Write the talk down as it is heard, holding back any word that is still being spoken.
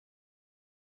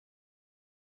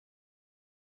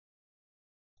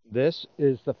This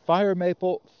is the Fire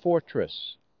Maple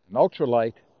Fortress, an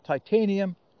ultralight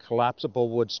titanium collapsible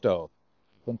wood stove.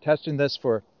 I've been testing this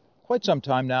for quite some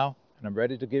time now, and I'm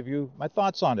ready to give you my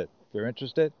thoughts on it. If you're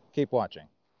interested, keep watching.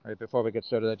 All right, before we get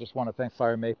started, I just want to thank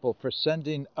Fire Maple for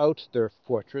sending out their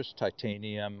Fortress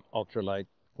titanium ultralight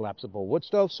collapsible wood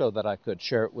stove so that I could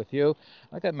share it with you.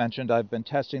 Like I mentioned, I've been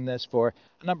testing this for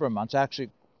a number of months, actually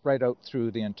right out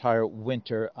through the entire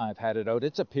winter I've had it out.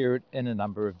 It's appeared in a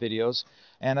number of videos,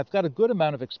 and I've got a good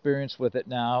amount of experience with it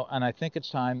now, and I think it's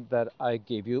time that I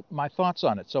gave you my thoughts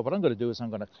on it. So what I'm going to do is I'm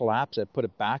going to collapse it, put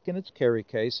it back in its carry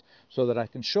case so that I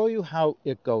can show you how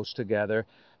it goes together.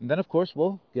 And then, of course,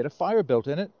 we'll get a fire built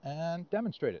in it and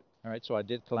demonstrate it. All right, so I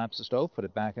did collapse the stove, put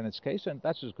it back in its case, and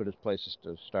that's as good a place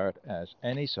to start as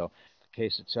any. So the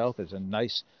case itself is a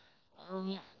nice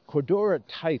Cordura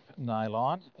type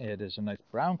nylon. It is a nice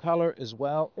brown color as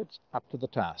well. It's up to the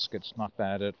task. It's not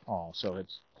bad at all. So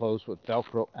it's closed with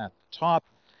Velcro at the top.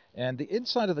 And the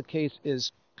inside of the case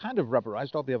is kind of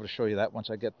rubberized. I'll be able to show you that once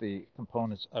I get the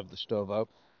components of the stove out.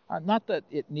 Not that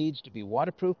it needs to be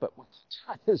waterproof, but what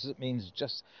that is, it means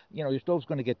just, your stove's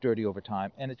going to get dirty over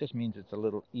time, and it just means it's a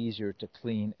little easier to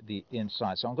clean the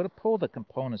inside. So I'm going to pull the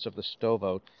components of the stove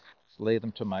out, lay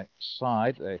them to my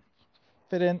side. They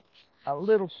fit in a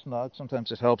little snug.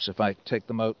 Sometimes it helps if I take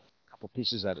them out a couple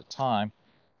pieces at a time.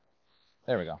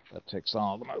 There we go. That takes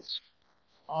all of them out.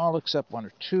 All except one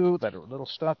or two that are a little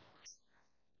stuck,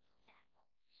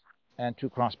 and two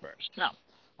crossbars. Now,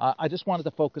 I just wanted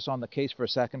to focus on the case for a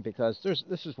second because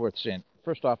this is worth seeing.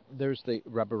 First off, there's the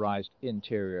rubberized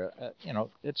interior.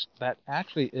 That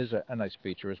actually is a nice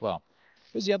feature as well.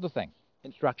 Here's the other thing: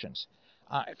 instructions.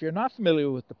 If you're not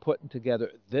familiar with the putting together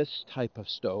this type of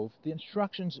stove, the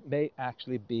instructions may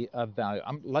actually be of value.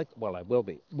 I will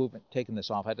be taking this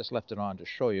off. I just left it on to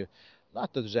show you.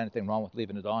 Not that there's anything wrong with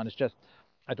leaving it on. It's just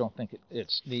I don't think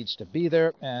it needs to be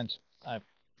there, and I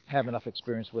have enough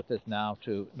experience with it now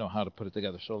to know how to put it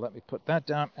together. So let me put that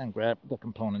down and grab the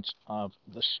components of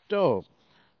the stove.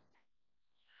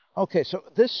 Okay, so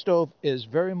this stove is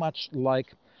very much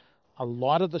like a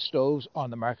lot of the stoves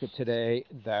on the market today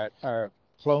that are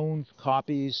cloned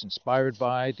copies inspired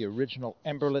by the original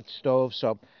Emberlit stove.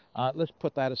 So let's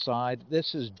put that aside.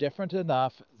 This is different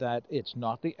enough that it's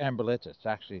not the Emberlit. It's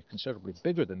actually considerably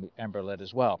bigger than the Emberlit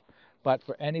as well. But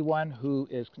for anyone who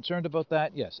is concerned about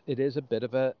that, yes, it is a bit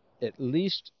of at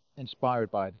least inspired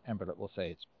by Emberlit, we'll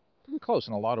say. It's pretty close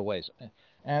in a lot of ways.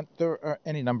 And there are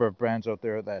any number of brands out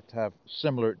there that have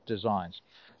similar designs.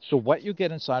 So what you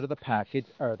get inside of the package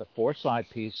are the four side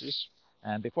pieces.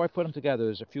 And before I put them together,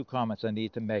 there's a few comments I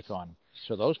need to make on them.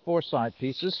 So those four side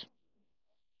pieces,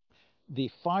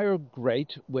 the fire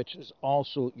grate, which is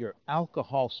also your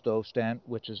alcohol stove stand,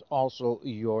 which is also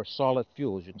your solid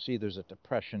fuel. As you can see, there's a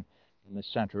depression in the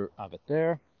center of it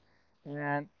there.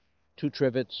 And two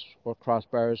trivets or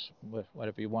crossbars,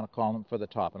 whatever you want to call them, for the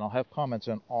top. And I'll have comments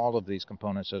on all of these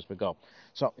components as we go.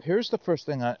 So here's the first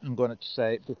thing I'm going to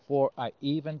say before I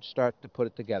even start to put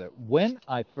it together. When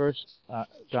I first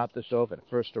got the stove, it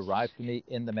first arrived to me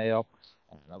in the mail,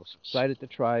 and I was excited to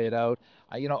try it out.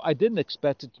 I didn't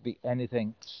expect it to be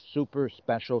anything super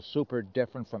special, super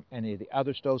different from any of the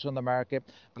other stoves on the market,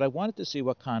 but I wanted to see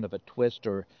what kind of a twist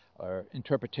or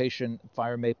interpretation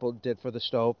Fire Maple did for the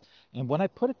stove. And when I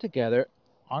put it together,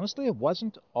 honestly, I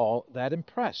wasn't all that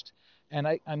impressed. And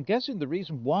I'm guessing the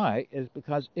reason why is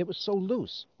because it was so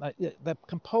loose. The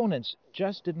components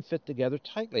just didn't fit together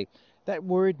tightly. That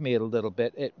worried me a little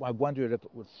bit. I wondered if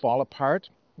it would fall apart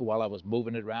while I was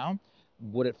moving it around.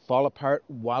 Would it fall apart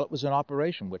while it was in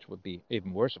operation, which would be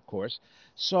even worse, of course.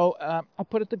 So I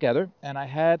put it together, and I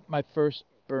had my first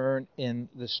burn in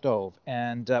the stove.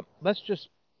 And let's just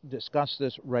discuss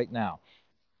this right now.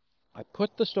 I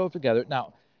put the stove together.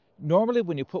 Now, normally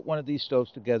when you put one of these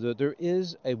stoves together, there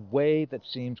is a way that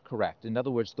seems correct. In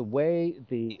other words, the way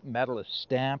the metal is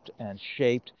stamped and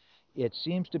shaped, it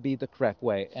seems to be the correct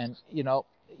way. And,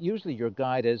 usually your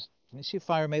guide is, can you see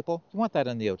fire maple? You want that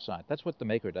on the outside. That's what the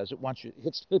maker does. It wants you,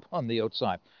 it's on the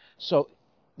outside. So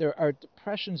there are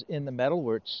depressions in the metal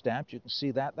where it's stamped. You can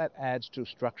see that. That adds to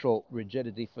structural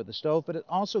rigidity for the stove, but it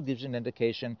also gives you an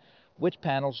indication which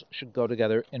panels should go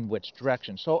together in which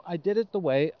direction. So I did it the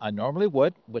way I normally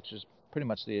would, which is pretty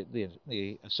much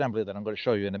the assembly that I'm going to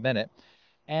show you in a minute.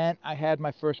 And I had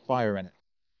my first fire in it.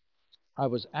 I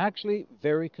was actually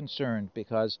very concerned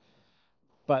because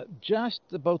but just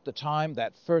about the time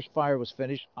that first fire was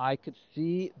finished, I could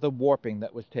see the warping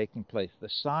that was taking place. The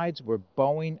sides were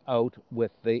bowing out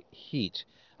with the heat.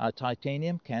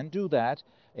 Titanium can do that.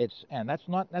 And that's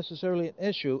not necessarily an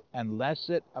issue unless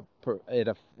it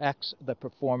affects the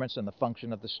performance and the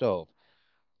function of the stove.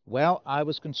 Well, I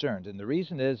was concerned, and the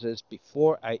reason is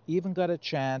before I even got a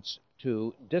chance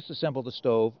to disassemble the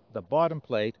stove, the bottom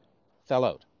plate fell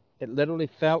out. It literally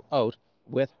fell out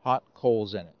with hot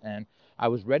coals in it, and I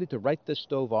was ready to write this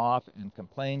stove off and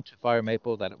complain to Fire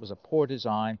Maple that it was a poor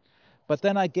design, but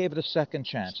then I gave it a second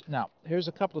chance. Now, here's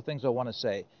a couple of things I want to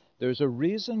say. There's a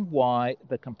reason why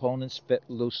the components fit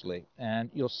loosely, and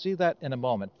you'll see that in a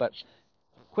moment, but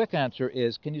quick answer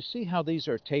is, can you see how these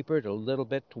are tapered a little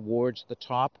bit towards the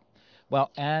top?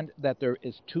 Well, and that there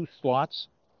is two slots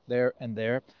there and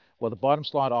there. Well, the bottom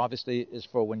slot obviously is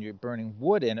for when you're burning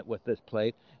wood in it with this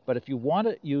plate, but if you want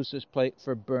to use this plate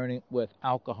for burning with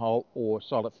alcohol or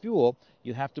solid fuel,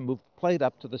 you have to move the plate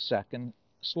up to the second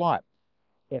slot.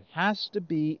 It has to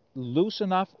be loose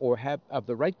enough or have of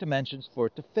the right dimensions for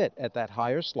it to fit at that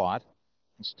higher slot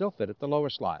and still fit at the lower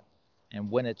slot. And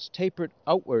when it's tapered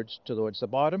outwards towards the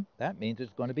bottom, that means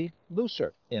it's going to be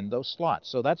looser in those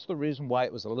slots. So that's the reason why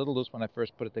it was a little loose when I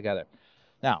first put it together.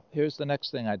 Now, here's the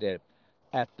next thing I did.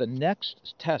 At the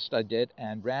next test I did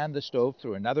and ran the stove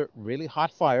through another really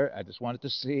hot fire, I just wanted to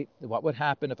see what would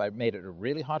happen if I made it a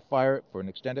really hot fire for an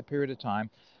extended period of time.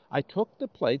 I took the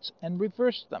plates and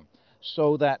reversed them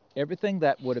so that everything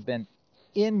that would have been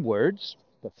inwards,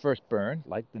 the first burn,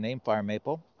 like the name Fire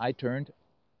Maple, I turned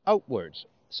outwards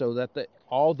so that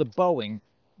all the bowing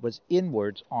was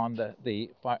inwards on the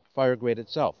fire grate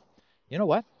itself. You know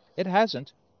what? It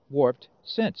hasn't warped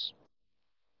since.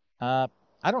 Uh,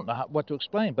 I don't know what to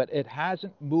explain, but it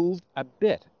hasn't moved a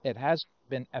bit. It has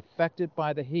been affected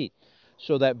by the heat.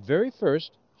 So that very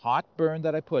first hot burn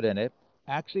that I put in it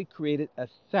actually created a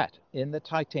set in the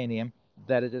titanium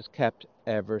that it has kept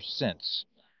ever since.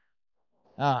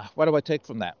 What do I take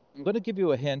from that? I'm going to give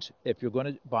you a hint if you're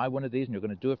going to buy one of these and you're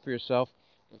going to do it for yourself.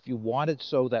 If you want it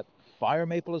so that fire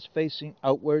maple is facing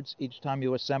outwards each time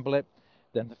you assemble it,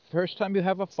 then the first time you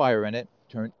have a fire in it,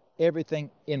 turn everything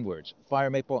inwards, fire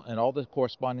maple and all the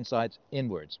corresponding sides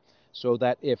inwards, so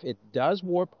that if it does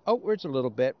warp outwards a little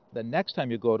bit, the next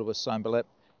time you go to assemble it,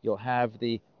 you'll have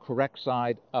the correct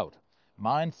side out.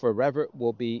 Mine forever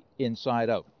will be inside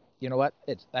out. You know what?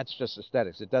 That's just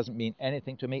aesthetics. It doesn't mean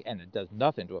anything to me, and it does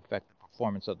nothing to affect the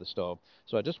performance of the stove.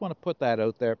 So I just want to put that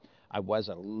out there. I was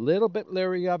a little bit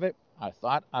leery of it. I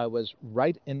thought I was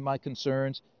right in my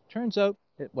concerns. Turns out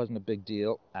it wasn't a big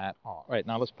deal at all. All right,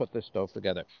 now let's put this stove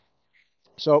together.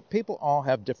 So people all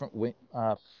have different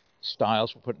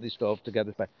styles for putting these stoves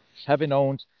together. But having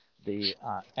owned the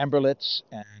Emberlits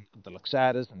and the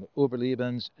Luxatas and the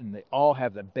Uberlebens, and they all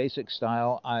have the basic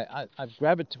style, I've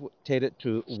gravitated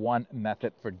to one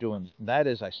method for doing it. That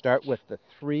is, I start with the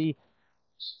three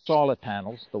solid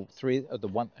panels, the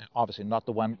one, obviously not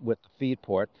the one with the feed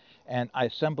port, and I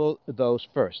assemble those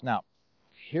first. Now,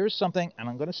 here's something, and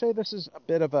I'm going to say this is a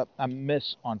bit of a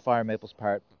miss on Fire Maple's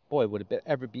part. Boy, would it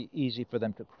ever be easy for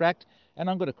them to correct, and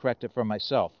I'm going to correct it for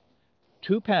myself.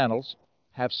 Two panels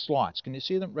have slots. Can you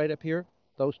see them right up here?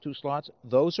 Those two slots?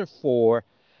 Those are for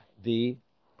the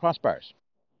crossbars.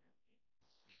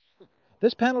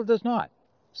 This panel does not.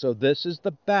 So this is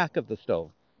the back of the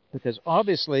stove, because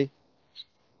obviously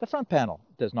the front panel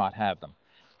does not have them.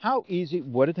 How easy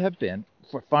would it have been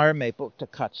for Fire Maple to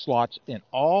cut slots in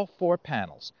all four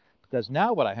panels? Because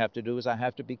now what I have to do is I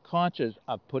have to be conscious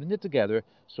of putting it together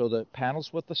so the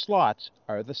panels with the slots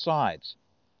are the sides,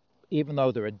 even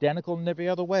though they're identical in every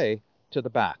other way to the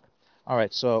back. All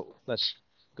right, so let's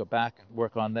go back and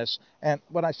work on this. And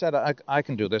when I said I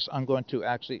can do this, I'm going to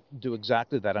actually do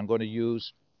exactly that. I'm going to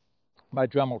use my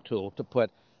Dremel tool to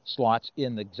put slots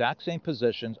in the exact same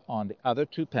positions on the other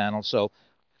two panels. So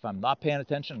if I'm not paying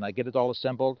attention and I get it all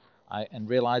assembled and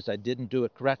realize I didn't do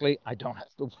it correctly, I don't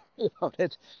have to worry about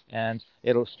it, and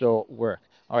it'll still work.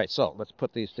 All right, so let's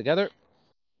put these together.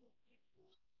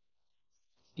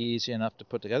 Easy enough to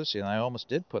put together. See, and I almost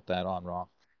did put that on wrong.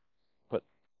 Put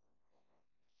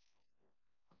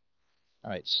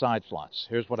All right, side slots.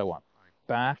 Here's what I want.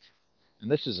 Back, and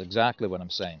this is exactly what I'm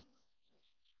saying.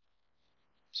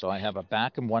 So I have a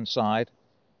back and one side,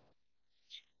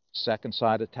 second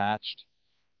side attached.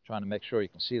 Trying to make sure you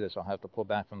can see this. I'll have to pull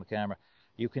back from the camera.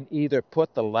 You can either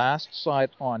put the last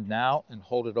side on now and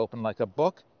hold it open like a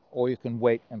book, or you can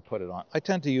wait and put it on. I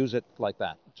tend to use it like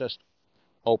that, just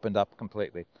opened up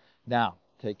completely. Now,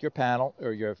 take your panel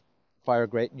or your fire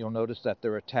grate, and you'll notice that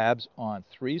there are tabs on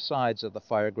three sides of the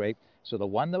fire grate, so the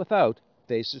one without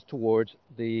faces towards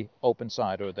the open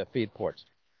side or the feed ports.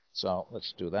 So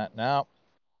let's do that now.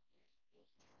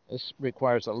 This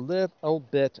requires a little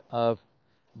bit of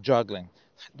juggling.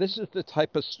 This is the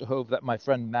type of stove that my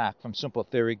friend Mac from Simple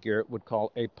Theory Gear would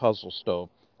call a puzzle stove.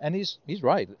 And he's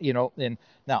right. And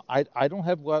now I don't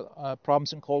have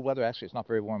problems in cold weather. Actually, it's not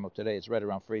very warm out today. It's right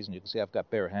around freezing. You can see I've got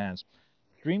bare hands.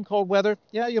 Extreme cold weather,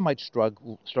 yeah, you might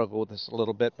struggle with this a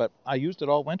little bit, but I used it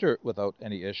all winter without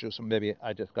any issues, so maybe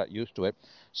I just got used to it.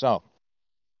 So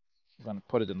I'm going to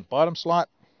put it in the bottom slot,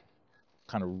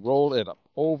 kind of roll it up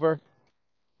over,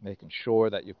 making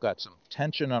sure that you've got some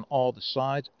tension on all the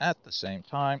sides at the same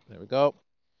time. There we go.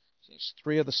 So there's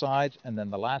three of the sides, and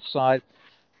then the last side.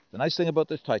 The nice thing about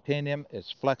this titanium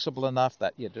is flexible enough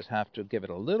that you just have to give it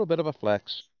a little bit of a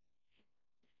flex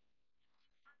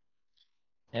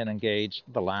and engage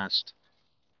the last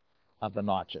of the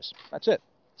notches. That's it.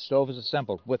 The stove is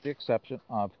assembled with the exception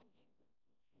of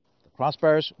the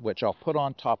crossbars, which I'll put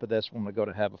on top of this when we go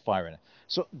to have a fire in it.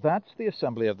 So that's the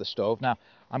assembly of the stove. Now,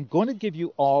 I'm going to give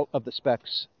you all of the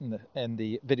specs in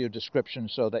the video description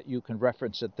so that you can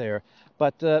reference it there.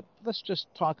 But let's just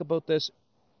talk about this.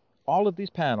 All of these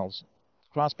panels,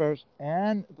 crossbars,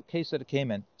 and the case that it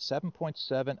came in,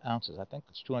 7.7 ounces. I think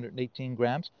it's 218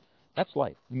 grams. That's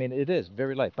light. I mean, it is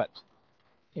very light. But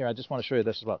here, I just want to show you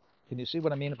this as well. Can you see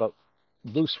what I mean about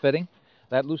loose fitting?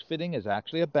 That loose fitting is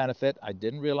actually a benefit. I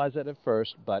didn't realize it at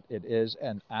first, but it is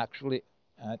actually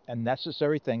a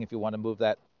necessary thing if you want to move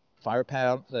that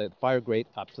the fire grate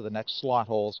up to the next slot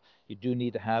holes. You do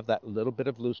need to have that little bit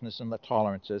of looseness in the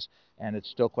tolerances, and it's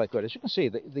still quite good. As you can see,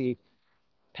 the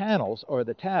panels or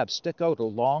the tabs stick out a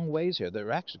long ways here.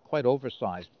 They're actually quite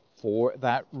oversized for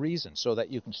that reason, so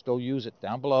that you can still use it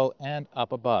down below and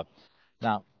up above.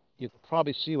 Now, you can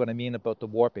probably see what I mean about the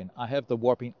warping. I have the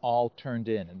warping all turned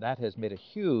in, and that has made a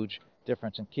huge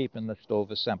difference in keeping the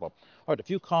stove assembled. All right, a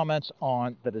few comments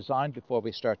on the design before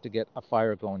we start to get a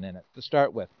fire going in it. To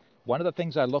start with, one of the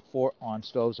things I look for on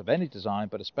stoves of any design,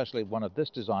 but especially one of this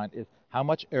design, is how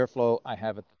much airflow I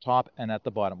have at the top and at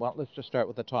the bottom. Well, let's just start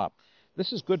with the top.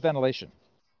 This is good ventilation.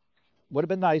 Would have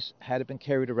been nice had it been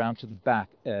carried around to the back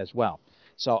as well.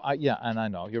 So yeah, and I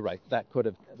know you're right. That could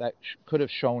have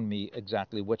shown me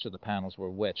exactly which of the panels were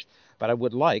which. But I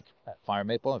would like Fire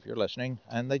Maple, if you're listening,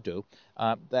 and they do,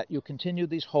 that you continue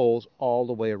these holes all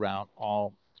the way around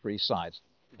all three sides.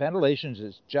 Ventilation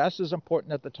is just as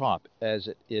important at the top as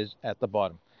it is at the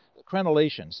bottom. The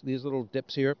crenellations, these little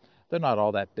dips here, they're not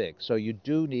all that big, so you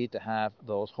do need to have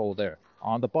those holes there.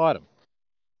 On the bottom,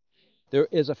 there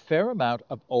is a fair amount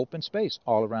of open space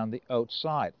all around the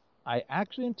outside. I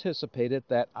actually anticipated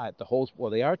that the holes, well,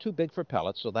 they are too big for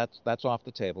pellets, so that's off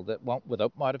the table. That won't,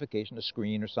 without modification, a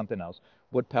screen or something else.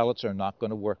 Wood pellets are not going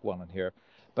to work well in here.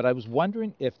 But I was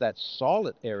wondering if that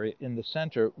solid area in the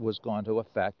center was going to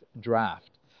affect draft.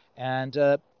 And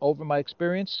over my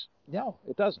experience, no,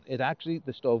 it doesn't. It actually,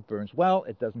 the stove burns well.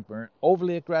 It doesn't burn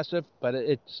overly aggressive, but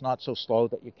it's not so slow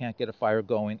that you can't get a fire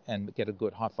going and get a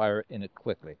good hot fire in it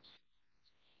quickly.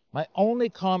 My only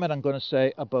comment I'm going to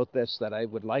say about this that I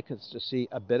would like us to see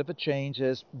a bit of a change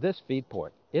is this feed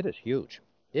port. It is huge.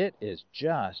 It is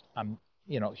just,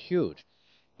 huge.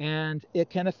 And it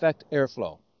can affect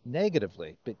airflow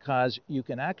negatively because you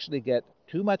can actually get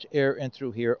too much air in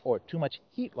through here or too much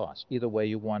heat loss, either way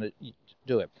you want to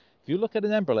do it. If you look at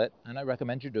an emberlet, and I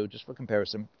recommend you do just for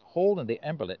comparison, the hole in the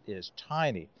emberlet is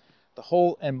tiny. The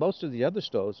hole in most of the other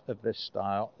stoves of this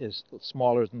style is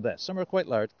smaller than this. Some are quite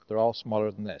large, but they're all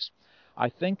smaller than this. I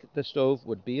think the stove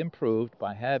would be improved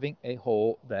by having a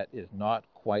hole that is not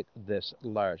quite this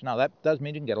large. Now, that does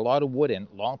mean you can get a lot of wood in,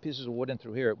 long pieces of wood in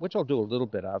through here, which I'll do a little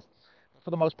bit of.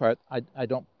 For the most part, I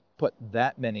don't put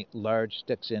that many large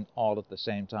sticks in all at the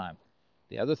same time.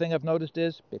 The other thing I've noticed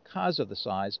is, because of the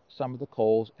size, some of the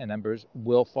coals and embers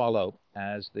will fall out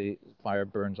as the fire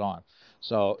burns on.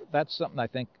 So that's something I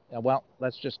think, well,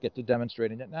 let's just get to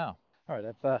demonstrating it now. All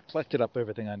right, I've collected up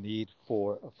everything I need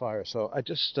for a fire, so I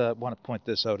just want to point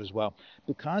this out as well.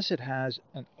 Because it has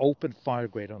an open fire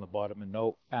grate on the bottom and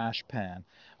no ash pan,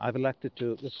 I've elected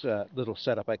to, this little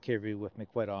setup I carry with me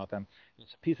quite often,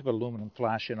 it's a piece of aluminum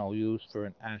flashing I'll use for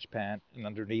an ash pan, and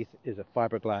underneath is a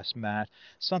fiberglass mat,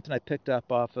 something I picked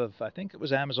up off of, I think it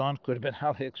was Amazon, could have been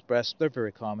AliExpress. They're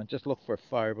very common. Just look for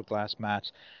fiberglass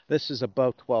mats. This is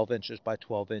about 12 inches by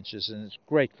 12 inches, and it's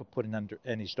great for putting under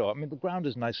any stove. I mean, the ground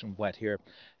is nice and wet here.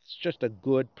 It's just a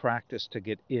good practice to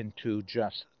get into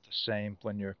just the same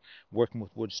when you're working with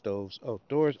wood stoves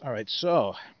outdoors. All right,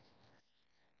 so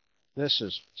this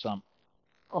is some,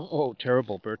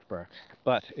 terrible birch bark,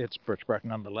 but it's birch bark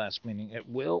nonetheless, meaning it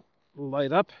will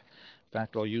light up. In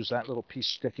fact, I'll use that little piece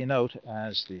sticking out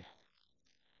as the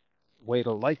way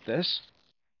to light this.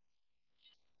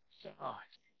 Oh,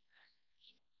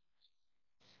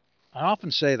 I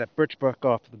often say that birch bark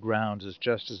off the ground is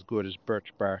just as good as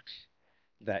birch bark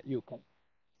that you can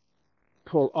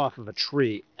pull off of a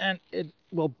tree, and it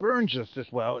will burn just as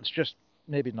well. It's just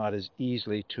maybe not as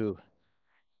easily to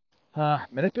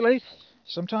manipulate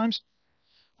sometimes.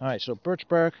 All right, so birch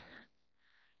bark,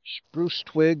 spruce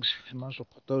twigs, I might as well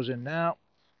put those in now.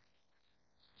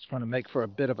 It's going to make for a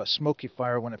bit of a smoky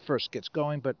fire when it first gets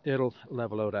going, but it'll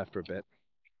level out after a bit.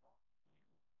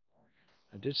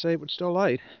 I did say it would still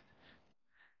light,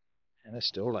 and it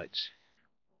still lights.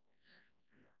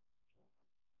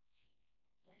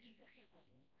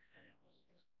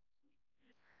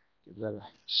 Give that a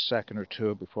second or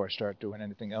two before I start doing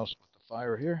anything else with the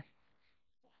fire here.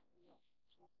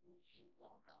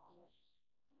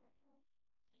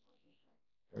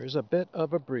 There is a bit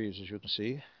of a breeze, as you can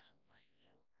see.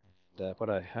 What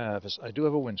I have is I do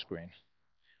have a windscreen.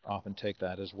 I often take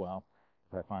that as well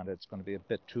if I find it's going to be a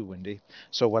bit too windy.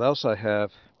 So what else I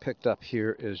have picked up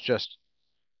here is just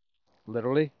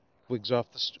literally twigs off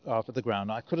of the ground.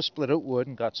 Now, I could have split out wood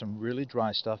and got some really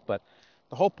dry stuff, but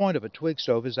the whole point of a twig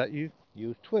stove is that you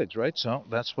use twigs, right? So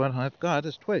that's what I've got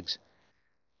is twigs.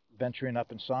 Venturing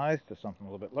up in size to something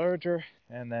a little bit larger,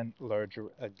 and then larger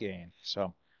again.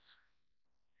 So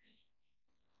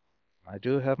I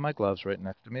do have my gloves right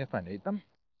next to me if I need them.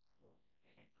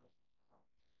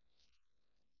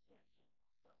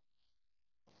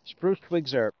 Spruce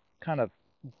twigs are kind of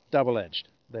double-edged.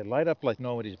 They light up like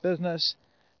nobody's business.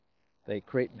 They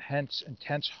create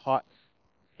intense hot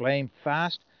flame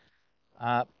fast,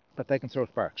 but they can throw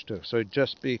sparks too. So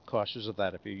just be cautious of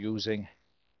that if you're using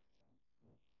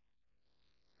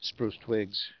spruce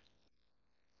twigs,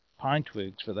 pine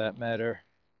twigs for that matter,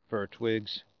 fir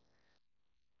twigs.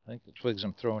 I think the twigs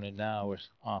I'm throwing in now is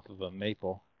off of a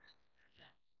maple.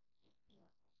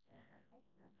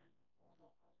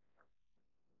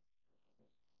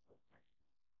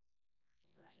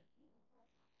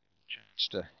 Chance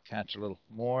to catch a little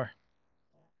more.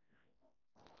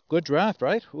 Good draft,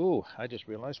 right? Ooh, I just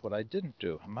realized what I didn't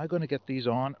do. Am I going to get these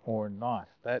on or not?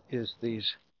 That is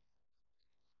these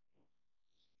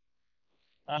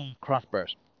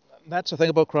crossbars. That's the thing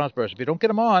about crossbars. If you don't get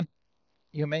them on,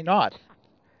 you may not.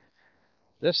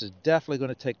 This is definitely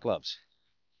going to take gloves.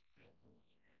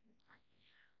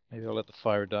 Maybe I'll let the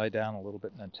fire die down a little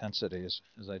bit in intensity as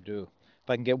I do. If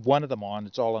I can get one of them on,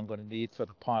 it's all I'm going to need for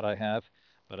the pot I have.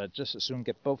 But I'd just as soon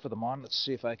get both of them on. Let's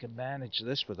see if I can manage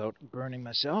this without burning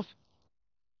myself.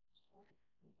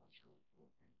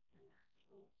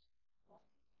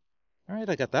 All right,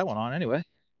 I got that one on anyway,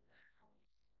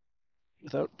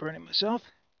 without burning myself.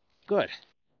 Good.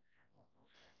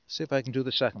 See if I can do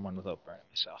the second one without burning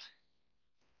myself.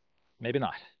 Maybe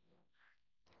not.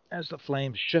 As the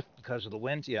flames shift because of the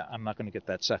wind, yeah, I'm not going to get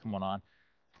that second one on.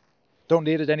 Don't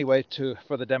need it anyway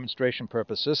for the demonstration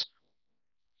purposes.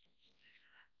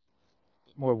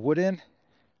 More wood in.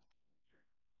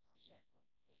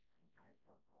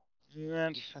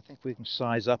 And I think we can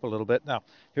size up a little bit. Now,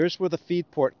 here's where the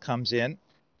feed port comes in.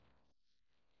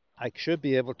 I should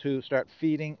be able to start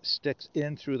feeding sticks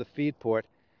in through the feed port.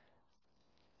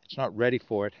 It's not ready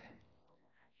for it.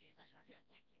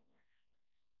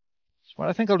 So what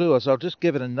I think I'll do is I'll just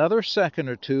give it another second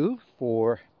or two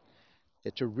for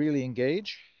it to really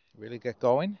engage, really get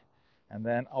going. And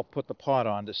then I'll put the pot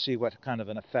on to see what kind of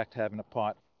an effect having a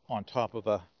pot on top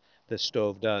of this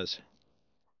stove does.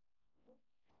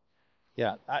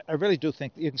 Yeah, I really do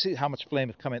think you can see how much flame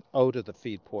is coming out of the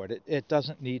feed port. It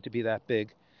doesn't need to be that big.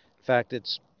 In fact,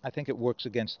 I think it works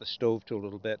against the stove too a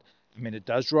little bit. I mean, it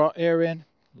does draw air in,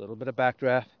 a little bit of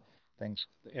backdraft. The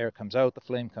air comes out, the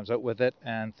flame comes out with it,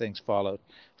 and things fall out.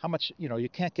 How much, you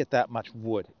can't get that much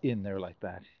wood in there like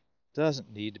that. It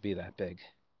doesn't need to be that big.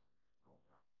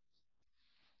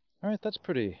 All right, that's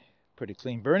pretty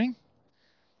clean burning.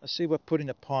 Let's see what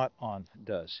putting a pot on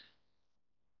does.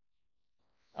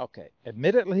 Okay,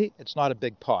 admittedly, it's not a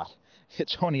big pot.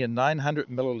 It's only a 900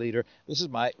 milliliter. This is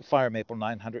my Fire Maple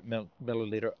 900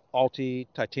 milliliter Alti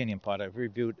titanium pot. I've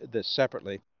reviewed this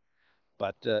separately,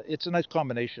 but it's a nice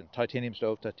combination. Titanium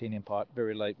stove, titanium pot,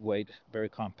 very lightweight, very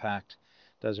compact.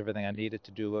 Does everything I need it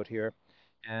to do out here.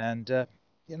 And,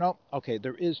 okay,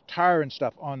 there is tar and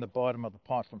stuff on the bottom of the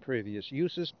pot from previous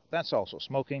uses. That's also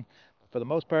smoking. But for the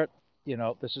most part,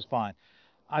 this is fine.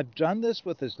 I've done this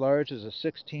with as large as a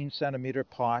 16 centimeter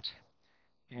pot,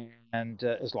 and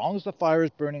as long as the fire is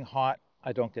burning hot,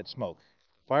 I don't get smoke.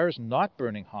 If the fire is not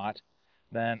burning hot,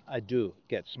 then I do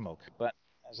get smoke. But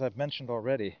as I've mentioned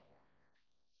already,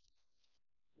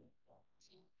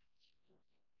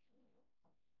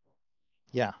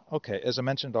 yeah, okay, as I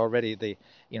mentioned already,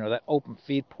 that open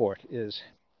feed port is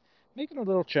making it a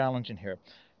little challenging here.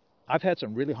 I've had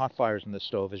some really hot fires in this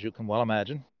stove, as you can well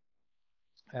imagine,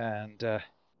 and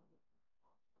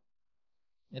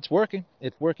It's working.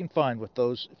 It's working fine with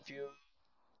those few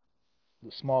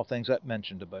small things I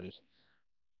mentioned about it.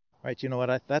 All right, you know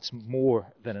what? That's more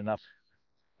than enough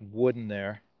wood in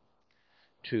there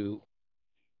to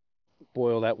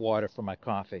boil that water for my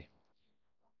coffee.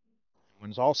 When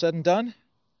it's all said and done,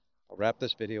 I'll wrap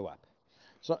this video up.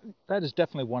 So that is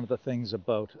definitely one of the things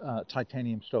about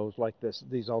titanium stoves like this,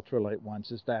 these ultralight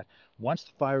ones, is that once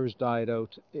the fire has died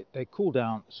out, they cool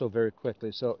down so very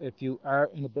quickly. So if you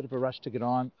are in a bit of a rush to get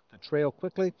on the trail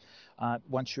quickly,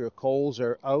 once your coals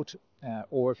are out,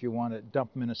 or if you want to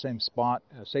dump them in the same spot,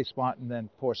 safe spot, and then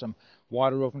pour some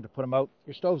water over them to put them out,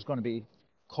 your stove's going to be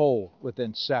cold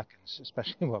within seconds,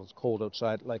 especially while it's cold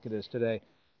outside like it is today.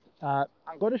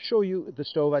 I'm going to show you the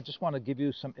stove. I just want to give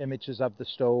you some images of the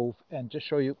stove and just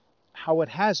show you how it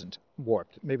hasn't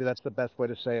warped. Maybe that's the best way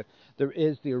to say it. There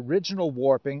is the original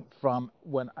warping from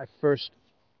when I first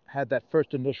had that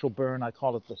first initial burn. I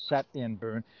call it the set-in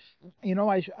burn. You know,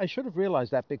 I should have realized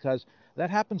that because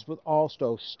that happens with all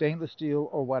stoves, stainless steel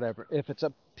or whatever. If it's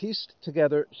a pieced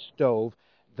together stove,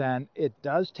 then it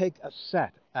does take a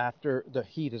set after the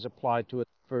heat is applied to its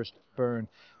first burn.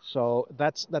 So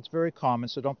that's very common,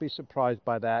 so don't be surprised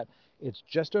by that. It's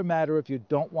just a matter if you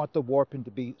don't want the warping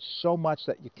to be so much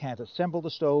that you can't assemble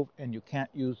the stove and you can't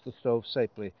use the stove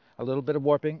safely. A little bit of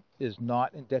warping is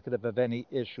not indicative of any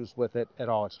issues with it at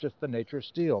all. It's just the nature of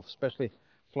steel, especially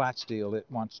flat steel. It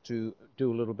wants to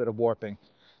do a little bit of warping.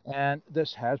 And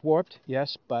this has warped,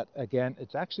 yes, but again,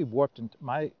 it's actually warped, in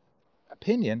my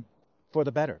opinion, for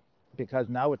the better, because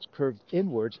now it's curved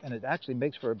inwards and it actually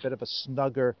makes for a bit of a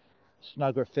snugger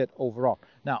fit overall.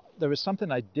 Now, there is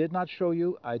something I did not show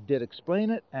you. I did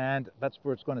explain it, and that's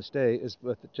where it's going to stay, is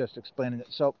with just explaining it.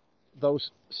 So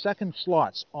those second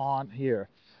slots on here,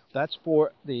 that's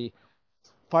for the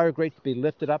fire grate to be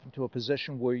lifted up into a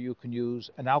position where you can use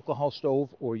an alcohol stove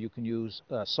or you can use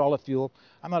solid fuel.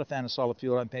 I'm not a fan of solid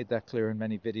fuel. I've made that clear in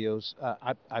many videos.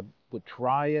 I would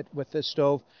try it with this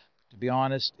stove. To be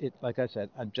honest, like I said,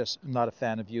 I'm just not a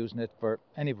fan of using it for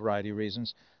any variety of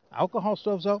reasons. Alcohol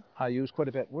stoves, though, I use quite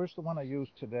a bit. Where's the one I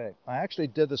used today? I actually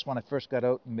did this when I first got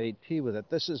out and made tea with it.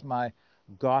 This is my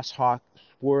Goshawk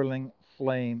swirling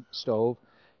flame stove.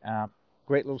 Uh,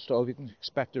 Great little stove. You can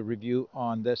expect a review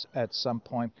on this at some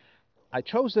point. I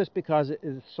chose this because it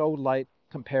is so light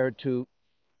compared to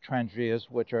Trangias,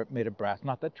 which are made of brass.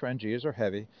 Not that Trangias are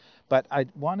heavy, but I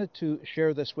wanted to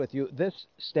share this with you. This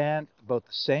stands about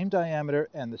the same diameter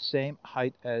and the same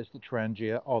height as the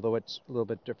Trangia, although it's a little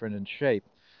bit different in shape.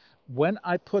 When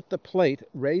I put the plate,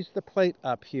 raise the plate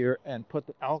up here and put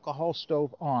the alcohol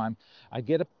stove on, I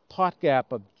get a pot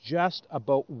gap of just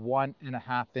about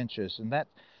 1.5 inches. And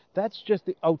that's just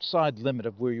the outside limit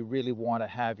of where you really want to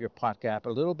have your pot gap. A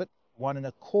little bit,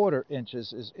 1.25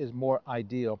 inches is more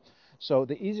ideal. So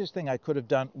the easiest thing I could have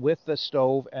done with the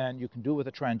stove, and you can do with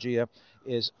a Trangia,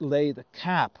 is lay the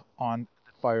cap on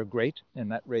the fire grate in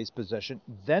that raised position,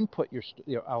 then put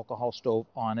your alcohol stove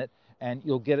on it, and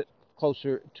you'll get it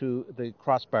closer to the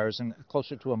crossbars and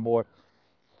closer to a more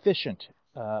efficient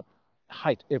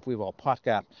height, if we will, pot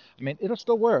gap. I mean, it'll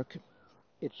still work.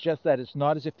 It's just that it's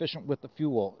not as efficient with the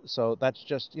fuel. So that's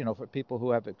just, for people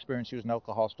who have experience using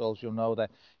alcohol stoves, you'll know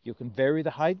that you can vary the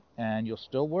height and you'll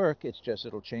still work. It's just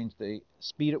it'll change the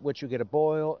speed at which you get a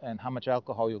boil and how much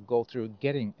alcohol you'll go through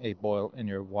getting a boil in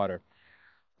your water.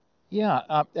 Yeah,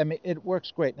 I mean, it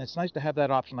works great, and it's nice to have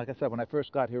that option. Like I said, when I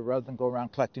first got here, rather than go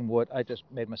around collecting wood, I just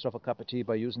made myself a cup of tea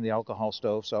by using the alcohol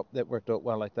stove, so it worked out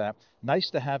well like that. Nice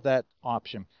to have that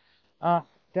option. Uh,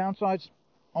 Downsides,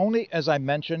 only as I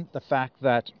mentioned, the fact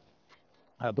that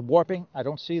the warping, I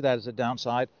don't see that as a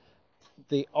downside.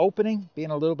 The opening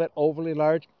being a little bit overly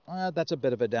large, that's a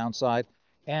bit of a downside.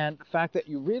 And the fact that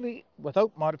you really,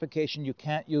 without modification, you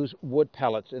can't use wood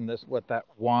pellets in this with that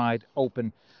wide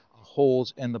open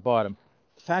holes in the bottom.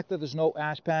 The fact that there's no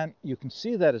ash pan, you can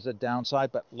see that as a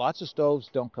downside, but lots of stoves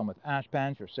don't come with ash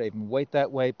pans. You're saving weight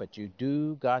that way, but you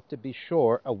do got to be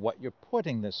sure of what you're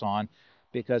putting this on,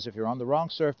 because if you're on the wrong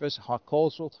surface, hot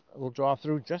coals will draw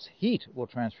through. Just heat will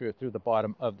transfer through the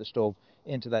bottom of the stove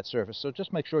into that surface. So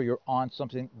just make sure you're on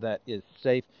something that is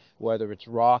safe, whether it's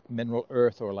rock, mineral,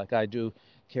 earth, or like I do,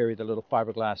 carry the little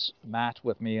fiberglass mat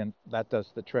with me, and that does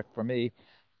the trick for me.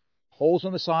 Holes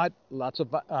on the side, lots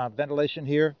of ventilation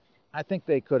here. I think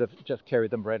they could have just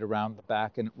carried them right around the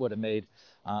back and it would have made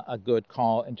a good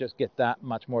call and just get that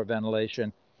much more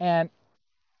ventilation and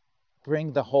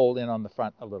bring the hole in on the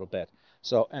front a little bit.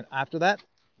 So, and after that,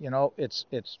 it's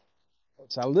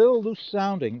a little loose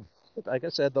sounding. Like I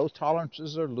said, those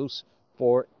tolerances are loose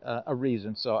for a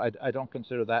reason, so I don't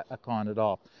consider that a con at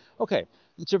all. Okay,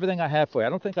 that's everything I have for you. I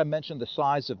don't think I mentioned the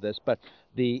size of this, but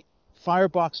the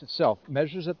firebox itself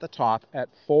measures at the top at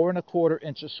 4¼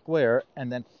 inches square,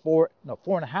 and then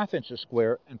 4.5 inches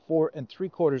square, and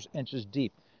 4¾ inches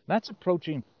deep. That's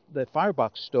approaching the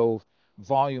firebox stove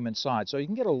volume inside. So you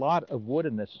can get a lot of wood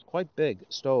in this. It's quite big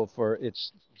stove for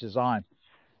its design.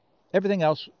 Everything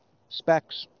else,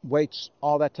 specs, weights,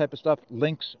 all that type of stuff,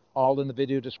 links all in the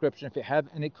video description. If you have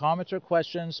any comments or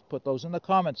questions, put those in the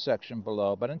comments section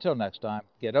below. But until next time,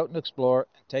 get out and explore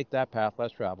and take that path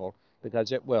less traveled,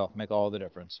 because it will make all the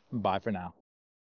difference. Bye for now.